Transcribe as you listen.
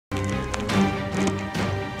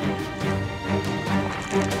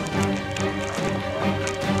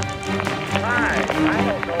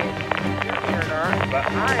but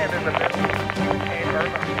I am in the middle of Hurricane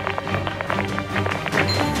Irma.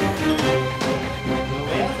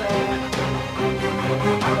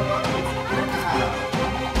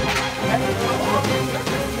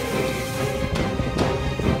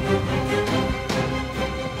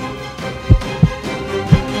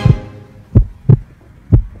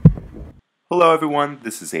 Hello everyone,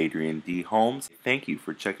 this is Adrian D. Holmes. Thank you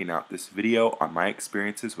for checking out this video on my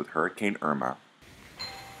experiences with Hurricane Irma.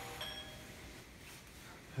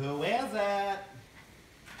 Who is it?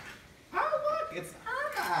 Oh look, it's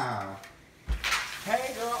Irma!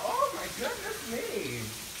 Hey girl, oh my goodness me!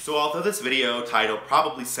 So although this video title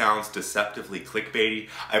probably sounds deceptively clickbaity,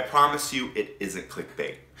 I promise you it isn't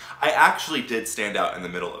clickbait. I actually did stand out in the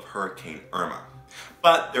middle of Hurricane Irma.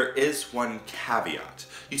 But there is one caveat.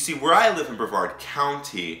 You see, where I live in Brevard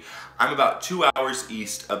County, I'm about 2 hours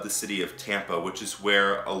east of the city of Tampa, which is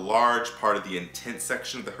where a large part of the intense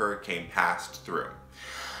section of the hurricane passed through.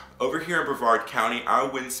 Over here in Brevard County, our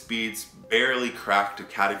wind speeds barely cracked a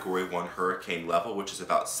Category 1 hurricane level, which is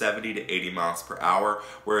about 70 to 80 miles per hour,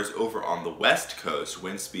 whereas over on the west coast,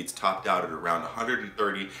 wind speeds topped out at around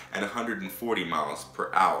 130 and 140 miles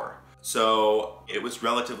per hour. So it was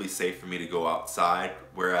relatively safe for me to go outside,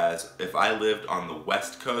 whereas if I lived on the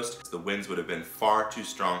west coast, the winds would have been far too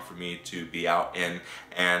strong for me to be out in,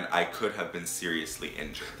 and I could have been seriously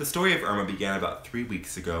injured. The story of Irma began about 3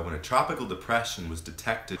 weeks ago when a tropical depression was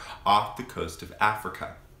detected off the coast of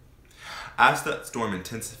Africa. As that storm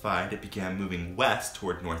intensified, it began moving west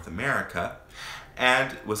toward North America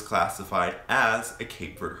and was classified as a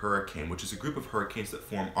Cape Verde hurricane, which is a group of hurricanes that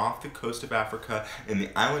form off the coast of Africa in the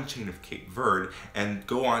island chain of Cape Verde and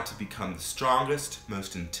go on to become the strongest,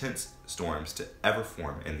 most intense storms to ever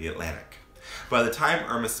form in the Atlantic. By the time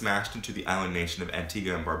Irma smashed into the island nation of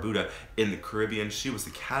Antigua and Barbuda in the Caribbean, she was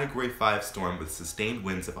a Category 5 storm with sustained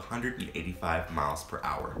winds of 185 miles per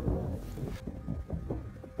hour.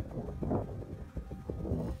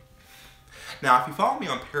 Now, if you follow me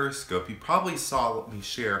on Periscope, you probably saw me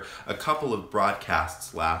share a couple of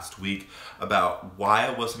broadcasts last week about why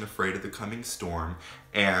I wasn't afraid of the coming storm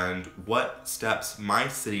and what steps my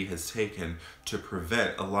city has taken to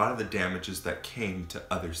prevent a lot of the damages that came to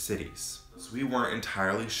other cities. So we weren't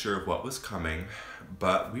entirely sure of what was coming,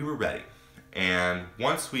 but we were ready. And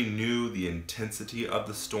once we knew the intensity of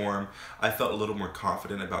the storm, I felt a little more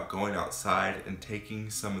confident about going outside and taking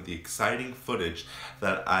some of the exciting footage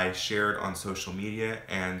that I shared on social media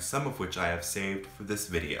and some of which I have saved for this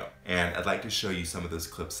video. And I'd like to show you some of those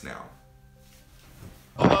clips now.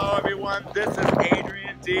 Hello everyone, this is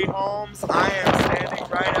Adrian D. Holmes. I am standing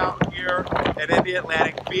right out here at the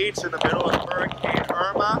Atlantic Beach in the middle of Hurricane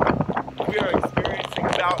Irma. We are experiencing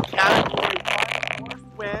about Category 1 force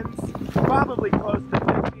winds, probably close to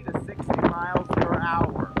 50 to 60 miles per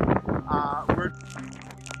hour.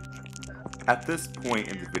 At this point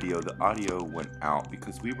in the video, the audio went out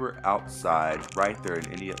because we were outside right there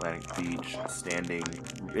in the Atlantic Beach, standing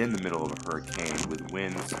in the middle of a hurricane with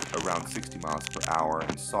winds around 60 miles per hour,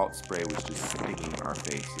 and salt spray was just stinging our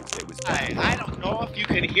faces. It was I don't know if you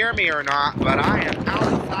can hear me or not, but I am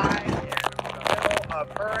outside in the middle of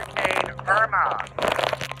Hurricane Irma.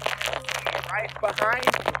 Right behind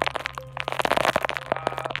me,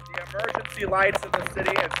 the emergency lights in the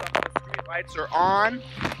city and some of the street lights are on.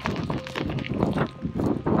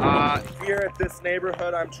 Here at this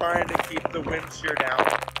neighborhood, I'm trying to keep the wind shear down.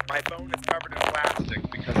 My phone is covered in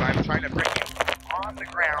plastic because I'm trying to bring it on the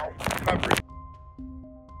ground, covered.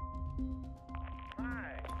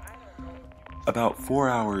 About 4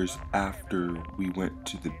 hours after we went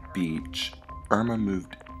to the beach, Irma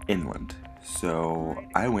moved inland. So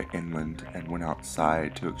I went inland and went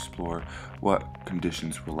outside to explore what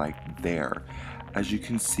conditions were like there. As you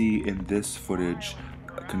can see in this footage,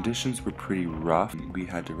 conditions were pretty rough. We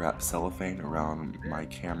had to wrap cellophane around my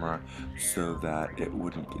camera so that it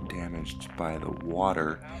wouldn't get damaged by the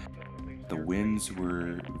water. The winds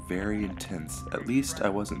were very intense. At least I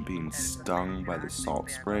wasn't being stung by the salt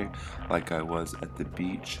spray like I was at the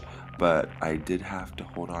beach, but I did have to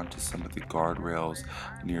hold on to some of the guardrails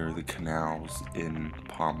near the canals in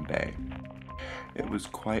Palm Bay. It was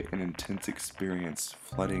quite an intense experience.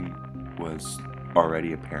 Flooding was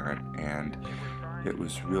already apparent, and it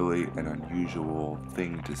was really an unusual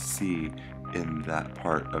thing to see in that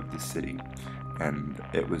part of the city, and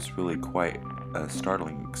it was really quite a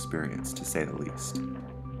startling experience, to say the least.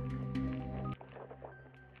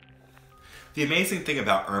 The amazing thing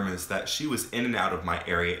about Irma is that she was in and out of my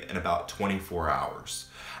area in about 24 hours.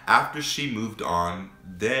 After she moved on,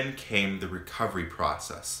 then came the recovery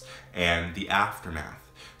process and the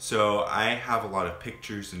aftermath. So I have a lot of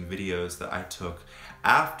pictures and videos that I took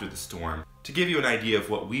after the storm. to give you an idea of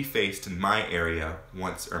what we faced in my area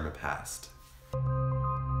once Irma passed.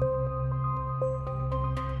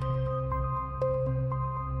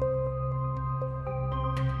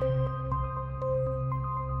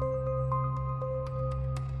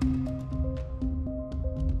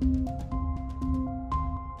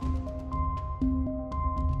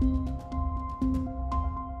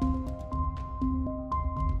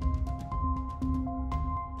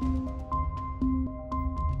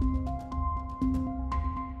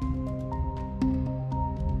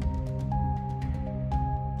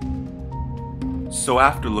 So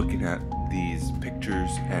after looking at these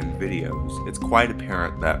pictures and videos, it's quite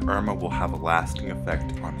apparent that Irma will have a lasting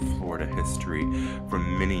effect on Florida history for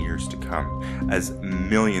many years to come, as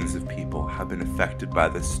millions of people have been affected by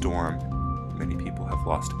this storm. Many people have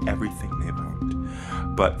lost everything they've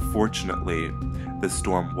owned. But fortunately, the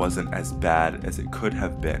storm wasn't as bad as it could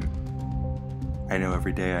have been. I know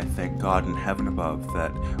every day I thank God in heaven above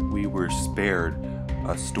that we were spared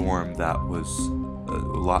a storm that was a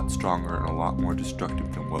lot stronger and a lot more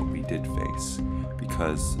destructive than what we did face,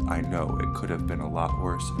 because I know it could have been a lot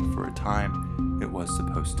worse, and for a time it was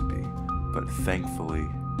supposed to be, but thankfully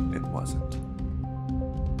it wasn't.